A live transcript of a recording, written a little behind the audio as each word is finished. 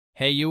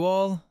Hey you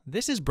all,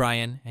 this is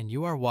Brian and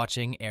you are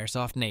watching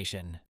Airsoft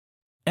Nation.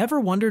 Ever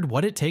wondered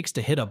what it takes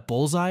to hit a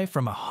bullseye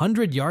from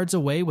 100 yards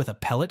away with a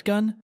pellet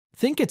gun?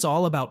 Think it's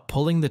all about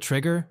pulling the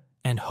trigger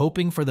and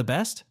hoping for the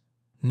best?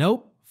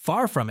 Nope,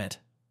 far from it.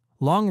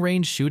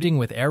 Long-range shooting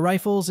with air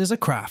rifles is a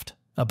craft,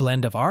 a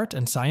blend of art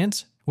and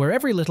science, where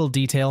every little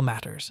detail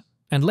matters.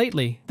 And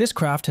lately, this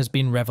craft has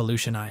been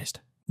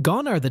revolutionized.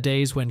 Gone are the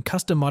days when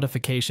custom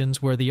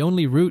modifications were the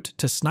only route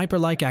to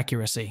sniper-like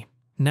accuracy.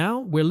 Now,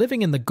 we're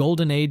living in the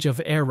golden age of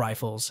air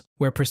rifles,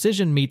 where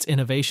precision meets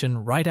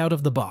innovation right out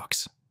of the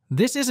box.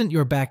 This isn't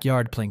your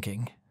backyard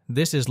plinking.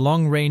 This is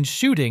long-range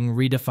shooting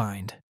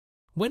redefined.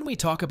 When we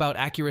talk about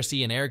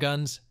accuracy in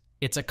airguns,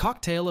 it's a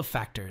cocktail of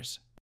factors.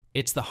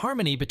 It's the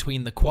harmony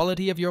between the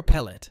quality of your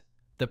pellet,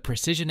 the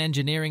precision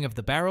engineering of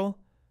the barrel,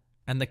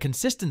 and the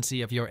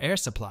consistency of your air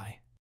supply.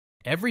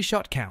 Every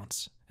shot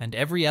counts, and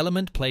every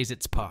element plays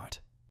its part.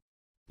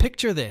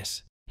 Picture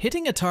this.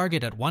 Hitting a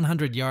target at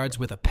 100 yards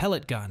with a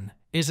pellet gun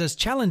is as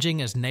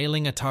challenging as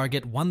nailing a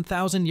target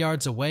 1,000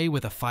 yards away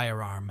with a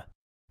firearm.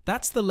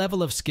 That's the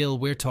level of skill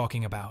we're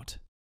talking about.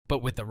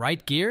 But with the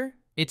right gear,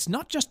 it's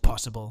not just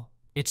possible,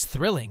 it's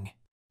thrilling.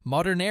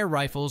 Modern air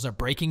rifles are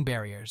breaking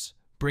barriers,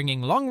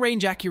 bringing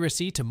long-range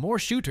accuracy to more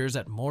shooters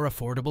at more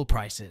affordable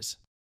prices.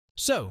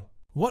 So,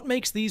 what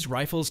makes these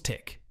rifles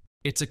tick?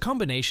 It's a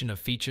combination of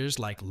features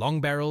like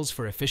long barrels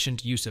for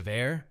efficient use of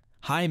air,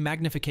 high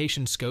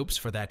magnification scopes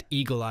for that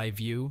eagle-eye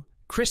view,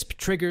 crisp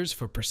triggers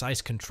for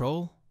precise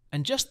control,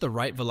 and just the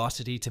right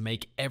velocity to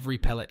make every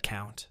pellet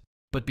count.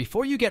 But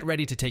before you get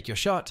ready to take your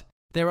shot,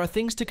 there are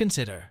things to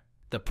consider: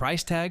 the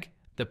price tag,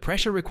 the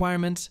pressure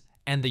requirements,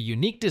 and the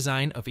unique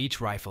design of each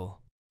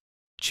rifle.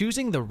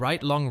 Choosing the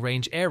right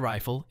long-range air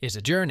rifle is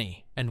a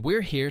journey, and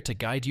we're here to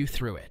guide you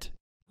through it.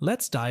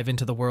 Let's dive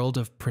into the world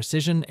of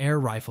precision air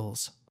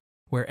rifles,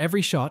 where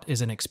every shot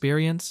is an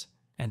experience,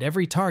 and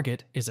every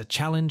target is a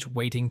challenge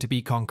waiting to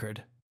be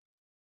conquered.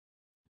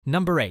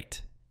 Number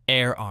 8.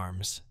 Air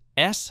Arms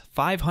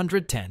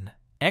S510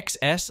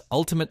 XS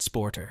Ultimate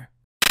Sporter.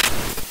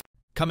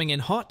 Coming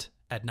in hot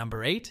at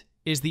number 8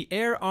 is the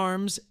Air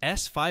Arms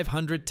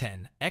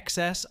S510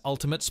 XS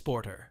Ultimate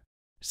Sporter.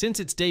 Since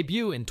its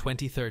debut in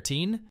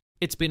 2013,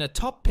 it's been a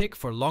top pick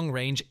for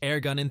long-range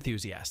airgun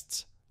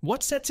enthusiasts.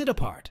 What sets it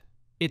apart?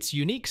 Its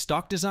unique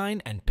stock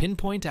design and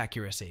pinpoint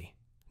accuracy.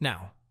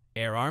 Now,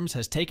 Air Arms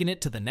has taken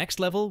it to the next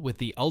level with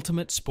the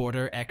Ultimate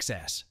Sporter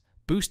XS,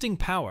 boosting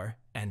power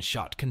and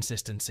shot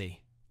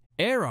consistency.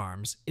 Air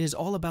Arms is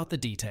all about the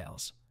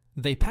details.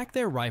 They pack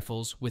their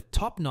rifles with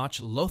top-notch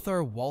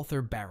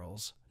Lothar-Walther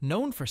barrels,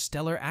 known for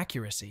stellar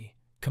accuracy,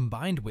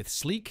 combined with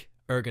sleek,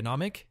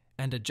 ergonomic,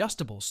 and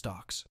adjustable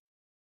stocks.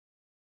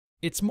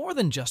 It's more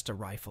than just a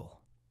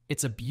rifle.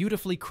 It's a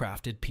beautifully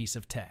crafted piece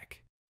of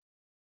tech.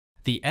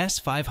 The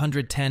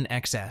S510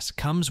 XS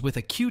comes with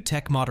a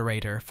Q-Tech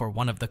moderator for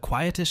one of the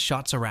quietest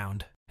shots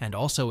around, and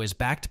also is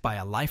backed by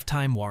a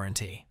lifetime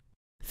warranty.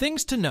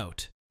 Things to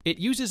note: it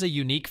uses a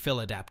unique fill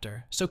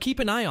adapter, so keep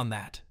an eye on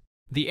that.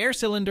 The air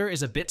cylinder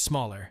is a bit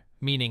smaller,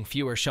 meaning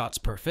fewer shots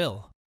per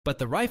fill, but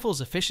the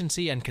rifle's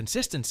efficiency and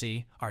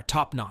consistency are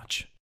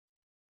top-notch.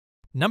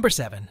 Number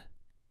 7.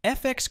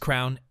 FX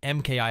Crown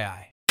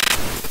MKII.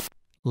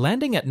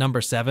 Landing at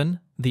number 7,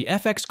 the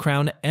FX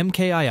Crown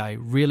MKII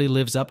really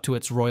lives up to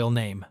its royal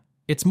name.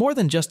 It's more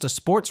than just a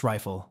sports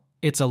rifle,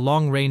 it's a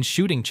long-range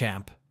shooting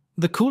champ.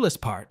 The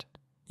coolest part: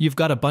 you've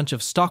got a bunch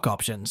of stock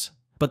options,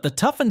 but the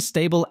tough and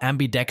stable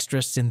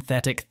ambidextrous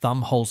synthetic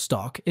thumb hole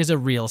stock is a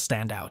real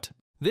standout.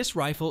 This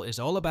rifle is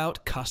all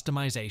about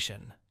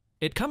customization.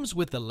 It comes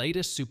with the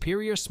latest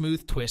Superior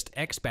Smooth Twist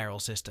X barrel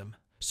system,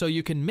 so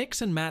you can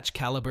mix and match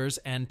calibers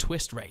and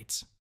twist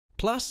rates.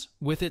 Plus,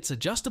 with its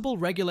adjustable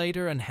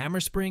regulator and hammer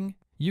spring,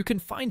 you can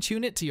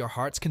fine-tune it to your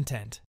heart's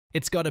content.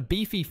 It's got a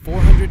beefy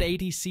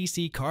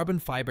 480cc carbon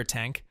fiber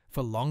tank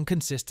for long,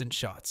 consistent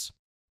shots.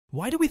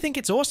 Why do we think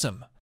it's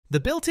awesome? The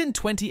built-in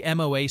 20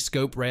 MOA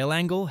scope rail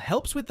angle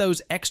helps with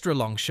those extra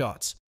long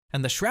shots,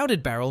 and the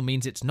shrouded barrel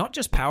means it's not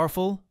just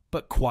powerful,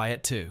 but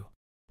quiet too.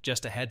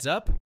 Just a heads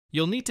up,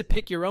 you'll need to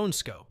pick your own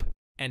scope,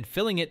 and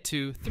filling it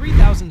to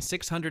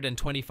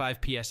 3,625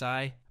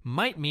 psi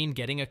might mean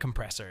getting a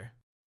compressor.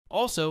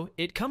 Also,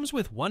 it comes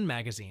with one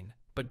magazine,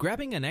 but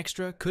grabbing an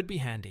extra could be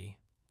handy.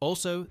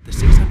 Also, the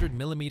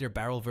 600mm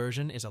barrel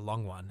version is a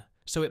long one,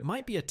 so it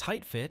might be a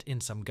tight fit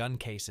in some gun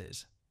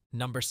cases.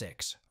 Number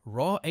 6.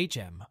 Raw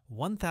HM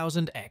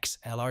 1000X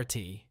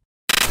LRT.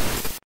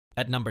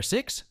 At number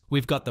 6,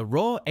 we've got the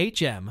Raw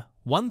HM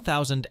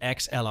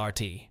 1000X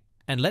LRT.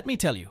 And let me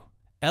tell you,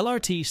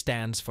 LRT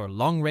stands for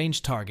Long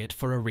Range Target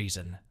for a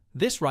reason.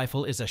 This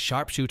rifle is a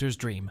sharpshooter's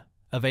dream,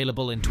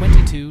 available in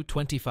 22,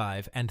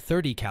 25, and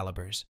 30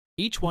 calibers,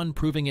 each one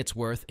proving its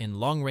worth in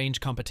long-range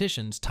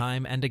competitions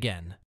time and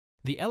again.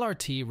 The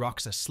LRT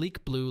rocks a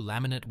sleek blue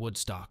laminate wood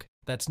stock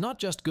that's not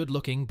just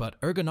good-looking but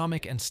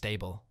ergonomic and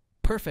stable,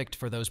 perfect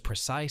for those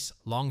precise,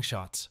 long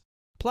shots.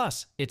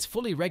 Plus, its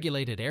fully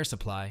regulated air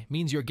supply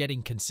means you're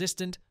getting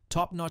consistent,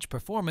 top-notch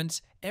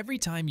performance every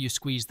time you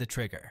squeeze the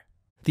trigger.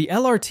 The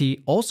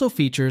LRT also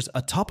features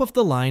a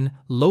top-of-the-line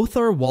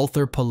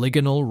Lothar-Walther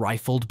polygonal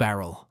rifled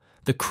barrel,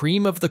 the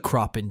cream of the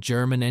crop in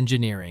German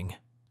engineering.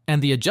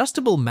 And the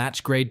adjustable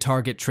match-grade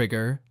target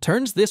trigger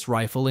turns this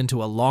rifle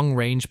into a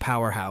long-range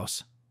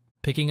powerhouse.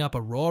 Picking up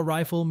a raw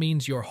rifle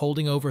means you're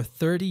holding over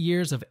 30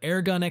 years of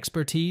airgun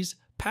expertise,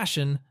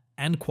 passion,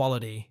 and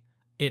quality.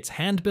 It's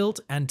hand-built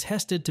and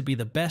tested to be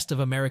the best of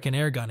American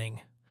airgunning.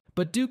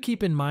 But do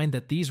keep in mind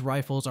that these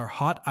rifles are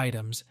hot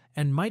items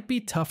and might be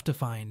tough to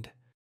find.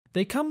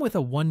 They come with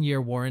a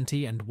 1-year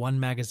warranty and 1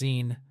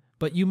 magazine,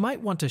 but you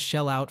might want to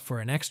shell out for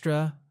an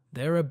extra.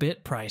 They're a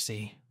bit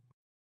pricey.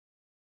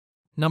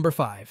 Number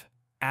 5.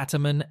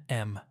 Ataman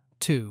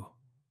M2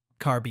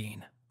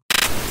 Carbine.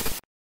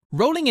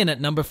 Rolling in at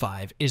number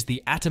 5 is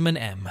the Ataman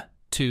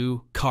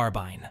M2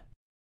 Carbine.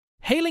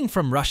 Hailing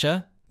from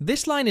Russia,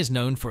 this line is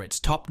known for its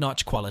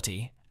top-notch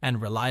quality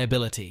and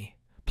reliability.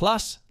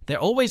 Plus, they're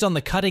always on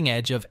the cutting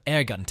edge of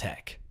airgun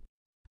tech.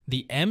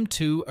 The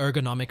M2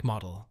 ergonomic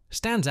model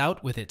stands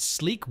out with its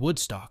sleek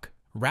woodstock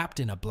wrapped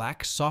in a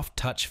black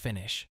soft-touch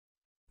finish.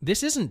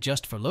 This isn't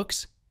just for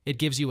looks, it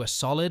gives you a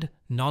solid,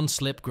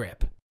 non-slip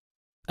grip.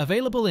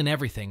 Available in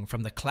everything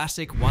from the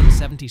classic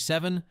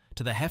 177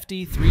 to the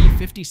hefty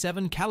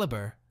 357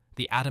 caliber,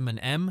 the Ataman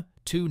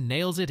M2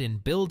 nails it in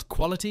build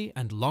quality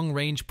and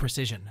long-range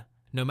precision,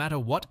 no matter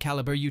what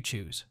caliber you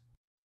choose.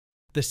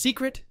 The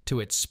secret to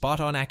its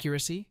spot-on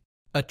accuracy?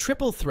 A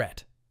triple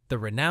threat, the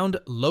renowned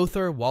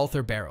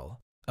Lothar-Walther barrel,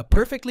 a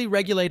perfectly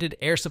regulated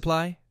air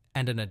supply,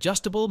 and an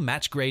adjustable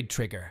match-grade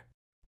trigger.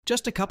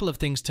 Just a couple of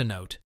things to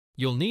note.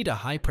 You'll need a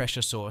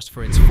high-pressure source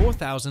for its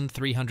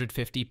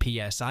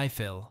 4,350 psi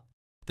fill.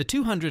 The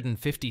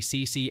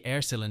 250cc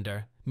air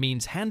cylinder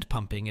means hand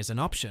pumping is an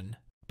option,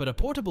 but a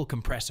portable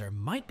compressor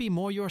might be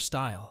more your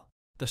style.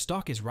 The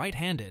stock is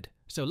right-handed,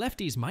 so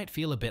lefties might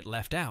feel a bit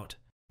left out.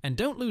 And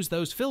don't lose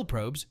those fill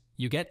probes,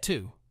 you get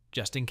 2,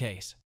 just in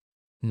case.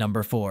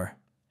 Number 4.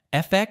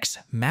 FX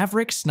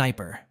Maverick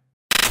Sniper.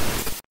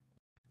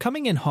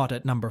 Coming in hot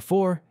at number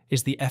 4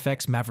 is the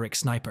FX Maverick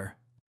Sniper,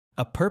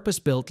 a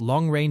purpose-built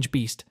long-range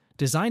beast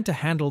designed to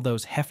handle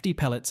those hefty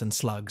pellets and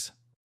slugs.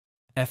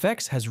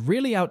 FX has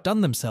really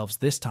outdone themselves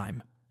this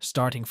time,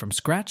 starting from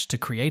scratch to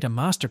create a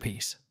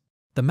masterpiece.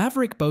 The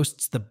Maverick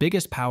boasts the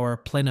biggest power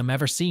plenum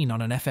ever seen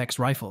on an FX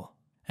rifle.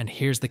 And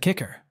here's the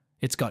kicker,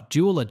 it's got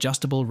dual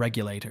adjustable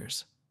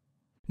regulators.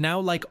 Now,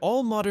 like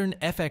all modern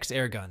FX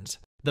airguns,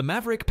 the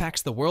Maverick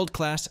packs the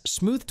world-class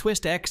Smooth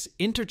Twist X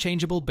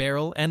interchangeable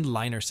barrel and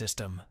liner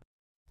system.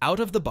 Out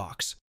of the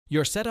box,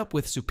 you're set up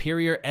with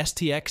superior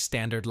STX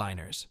standard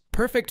liners,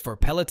 perfect for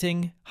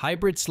pelleting,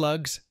 hybrid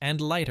slugs,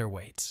 and lighter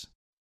weights.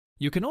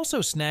 You can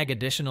also snag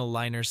additional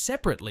liners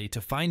separately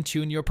to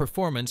fine-tune your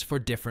performance for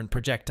different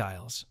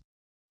projectiles.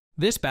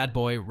 This bad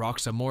boy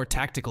rocks a more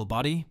tactical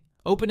body,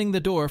 opening the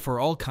door for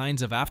all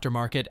kinds of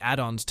aftermarket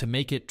add-ons to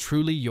make it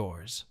truly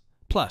yours.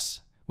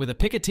 Plus, with a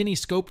Picatinny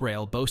scope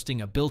rail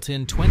boasting a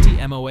built-in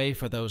 20 MOA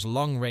for those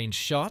long-range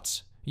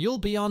shots, you'll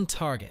be on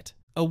target.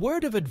 A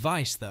word of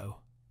advice though,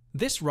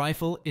 this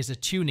rifle is a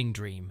tuning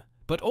dream,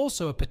 but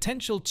also a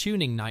potential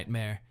tuning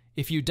nightmare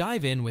if you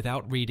dive in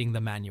without reading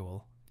the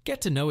manual.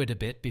 Get to know it a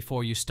bit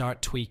before you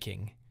start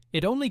tweaking.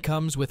 It only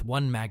comes with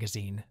 1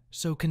 magazine,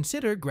 so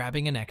consider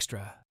grabbing an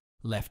extra.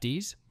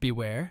 Lefties,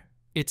 beware.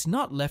 It's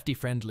not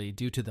lefty-friendly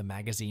due to the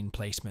magazine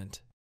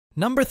placement.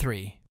 Number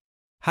 3.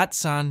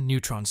 Hatsan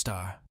Neutron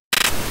Star.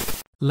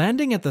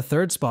 Landing at the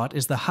 3rd spot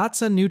is the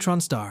Hatsan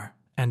Neutron Star,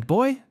 and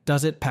boy,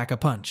 does it pack a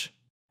punch.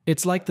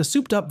 It's like the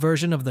souped-up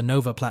version of the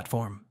Nova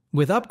platform,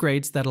 with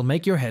upgrades that'll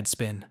make your head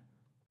spin.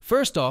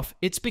 First off,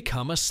 it's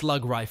become a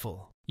slug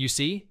rifle. You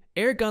see,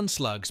 airgun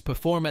slugs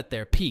perform at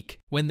their peak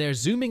when they're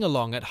zooming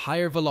along at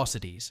higher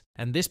velocities,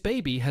 and this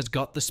baby has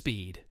got the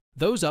speed.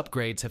 Those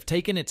upgrades have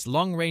taken its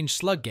long-range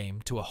slug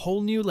game to a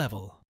whole new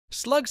level.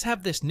 Slugs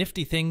have this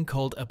nifty thing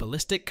called a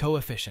ballistic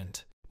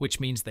coefficient, which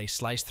means they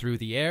slice through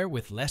the air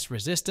with less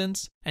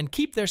resistance and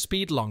keep their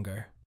speed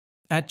longer.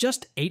 At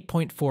just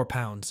 8.4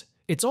 pounds,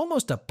 it's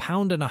almost 1.5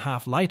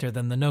 pounds lighter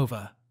than the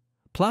Nova.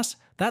 Plus,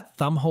 that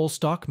thumbhole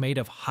stock made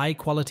of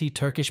high-quality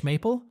Turkish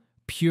maple?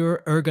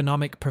 Pure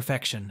ergonomic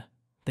perfection.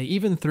 They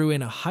even threw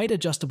in a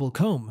height-adjustable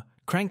comb,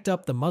 cranked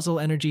up the muzzle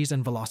energies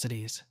and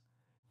velocities.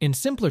 In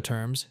simpler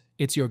terms,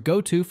 it's your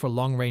go-to for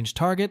long-range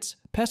targets,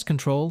 pest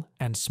control,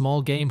 and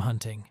small game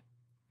hunting.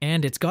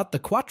 And it's got the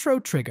Quattro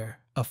trigger,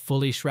 a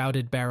fully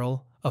shrouded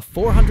barrel, a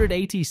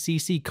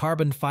 480cc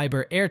carbon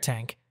fiber air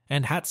tank,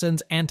 and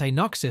Hatsan's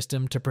anti-knock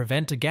system to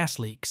prevent gas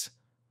leaks.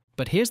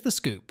 But here's the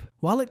scoop.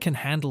 While it can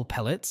handle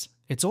pellets,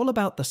 it's all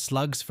about the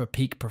slugs for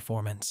peak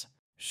performance.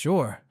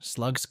 Sure,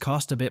 slugs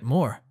cost a bit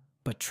more,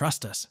 but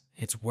trust us,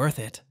 it's worth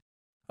it.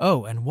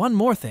 Oh, and one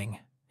more thing.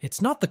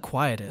 It's not the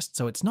quietest,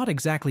 so it's not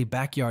exactly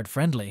backyard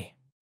friendly.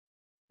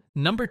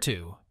 Number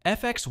 2.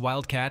 FX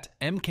Wildcat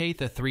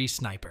MK3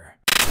 Sniper.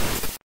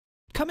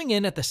 Coming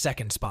in at the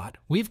 2nd spot,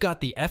 we've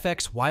got the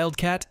FX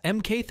Wildcat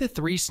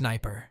MK3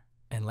 Sniper.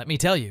 And let me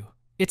tell you,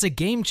 it's a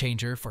game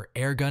changer for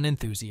airgun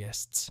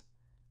enthusiasts.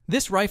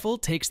 This rifle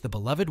takes the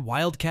beloved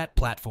Wildcat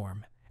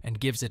platform and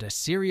gives it a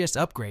serious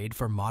upgrade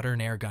for modern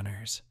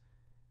airgunners.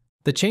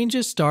 The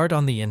changes start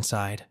on the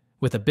inside,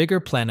 with a bigger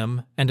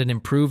plenum and an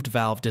improved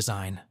valve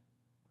design.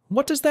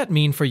 What does that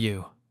mean for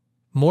you?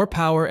 More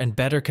power and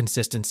better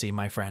consistency,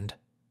 my friend.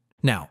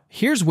 Now,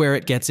 here's where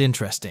it gets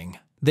interesting.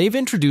 They've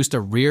introduced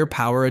a rear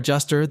power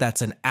adjuster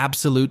that's an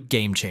absolute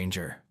game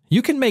changer.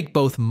 You can make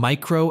both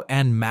micro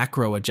and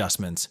macro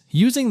adjustments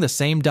using the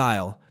same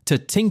dial to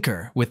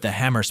tinker with the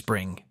hammer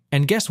spring.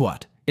 And guess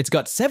what? It's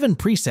got 7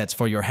 presets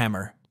for your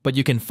hammer, but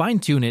you can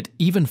fine-tune it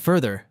even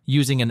further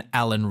using an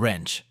Allen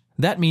wrench.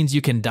 That means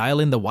you can dial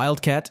in the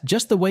Wildcat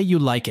just the way you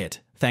like it,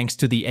 thanks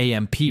to the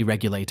AMP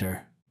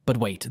regulator. But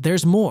wait,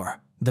 there's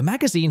more. The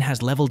magazine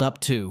has leveled up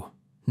too.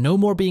 No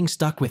more being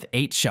stuck with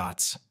 8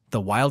 shots.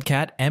 The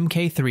Wildcat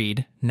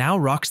MK3 now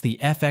rocks the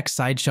FX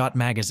side shot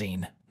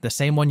magazine, the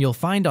same one you'll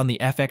find on the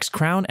FX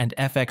Crown and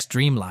FX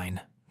Dreamline.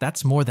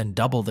 That's more than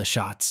double the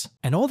shots.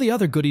 And all the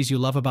other goodies you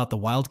love about the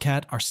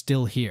Wildcat are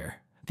still here.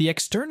 The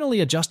externally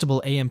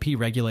adjustable AMP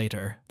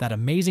regulator, that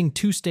amazing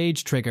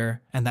 2-stage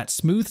trigger, and that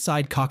smooth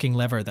side cocking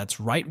lever that's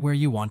right where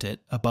you want it,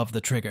 above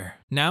the trigger.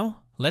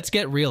 Now, let's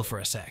get real for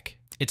a sec.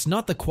 It's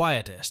not the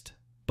quietest,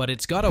 but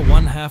it's got a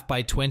 1/2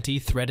 by 20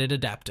 threaded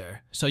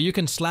adapter, so you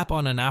can slap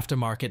on an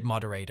aftermarket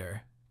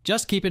moderator.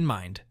 Just keep in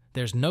mind,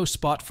 there's no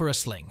spot for a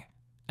sling.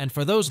 And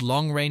for those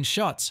long-range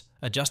shots,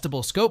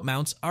 adjustable scope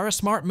mounts are a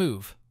smart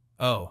move.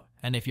 Oh,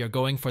 and if you're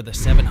going for the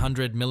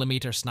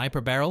 700mm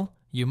sniper barrel,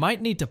 you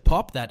might need to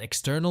pop that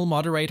external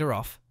moderator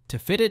off to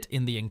fit it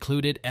in the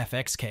included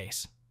FX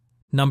case.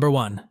 Number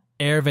 1.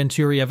 Air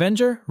Venturi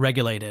Avenger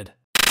Regulated.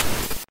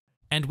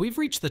 And we've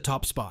reached the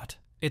top spot.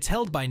 It's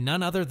held by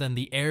none other than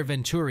the Air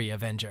Venturi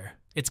Avenger.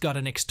 It's got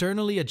an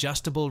externally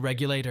adjustable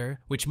regulator,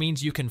 which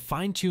means you can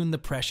fine-tune the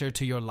pressure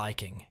to your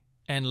liking.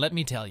 And let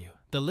me tell you,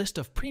 the list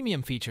of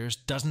premium features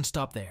doesn't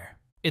stop there.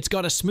 It's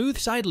got a smooth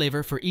side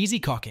lever for easy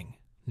cocking,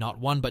 not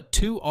 1 but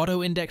 2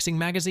 auto-indexing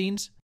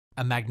magazines,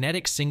 a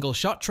magnetic single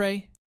shot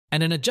tray,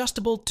 and an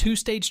adjustable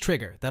 2-stage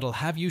trigger that'll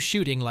have you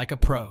shooting like a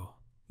pro.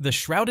 The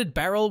shrouded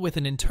barrel with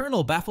an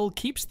internal baffle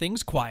keeps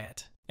things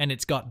quiet, and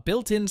it's got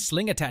built-in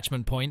sling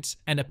attachment points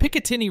and a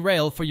Picatinny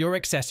rail for your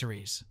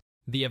accessories.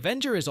 The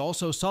Avenger is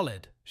also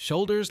solid,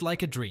 shoulders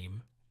like a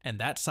dream, and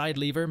that side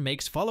lever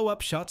makes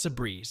follow-up shots a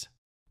breeze.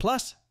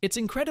 Plus, it's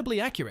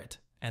incredibly accurate,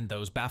 and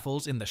those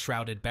baffles in the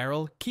shrouded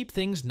barrel keep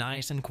things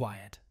nice and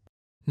quiet.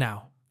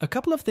 Now, a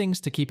couple of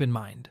things to keep in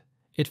mind.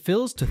 It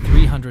fills to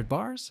 300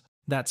 bars,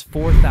 that's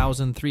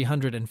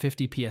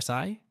 4,350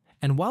 psi,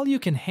 and while you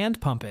can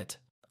hand pump it,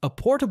 a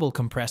portable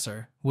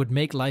compressor would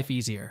make life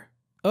easier.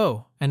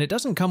 Oh, and it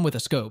doesn't come with a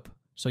scope,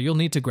 so you'll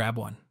need to grab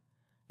one.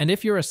 And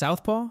if you're a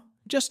southpaw,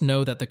 just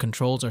know that the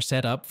controls are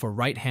set up for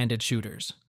right-handed shooters.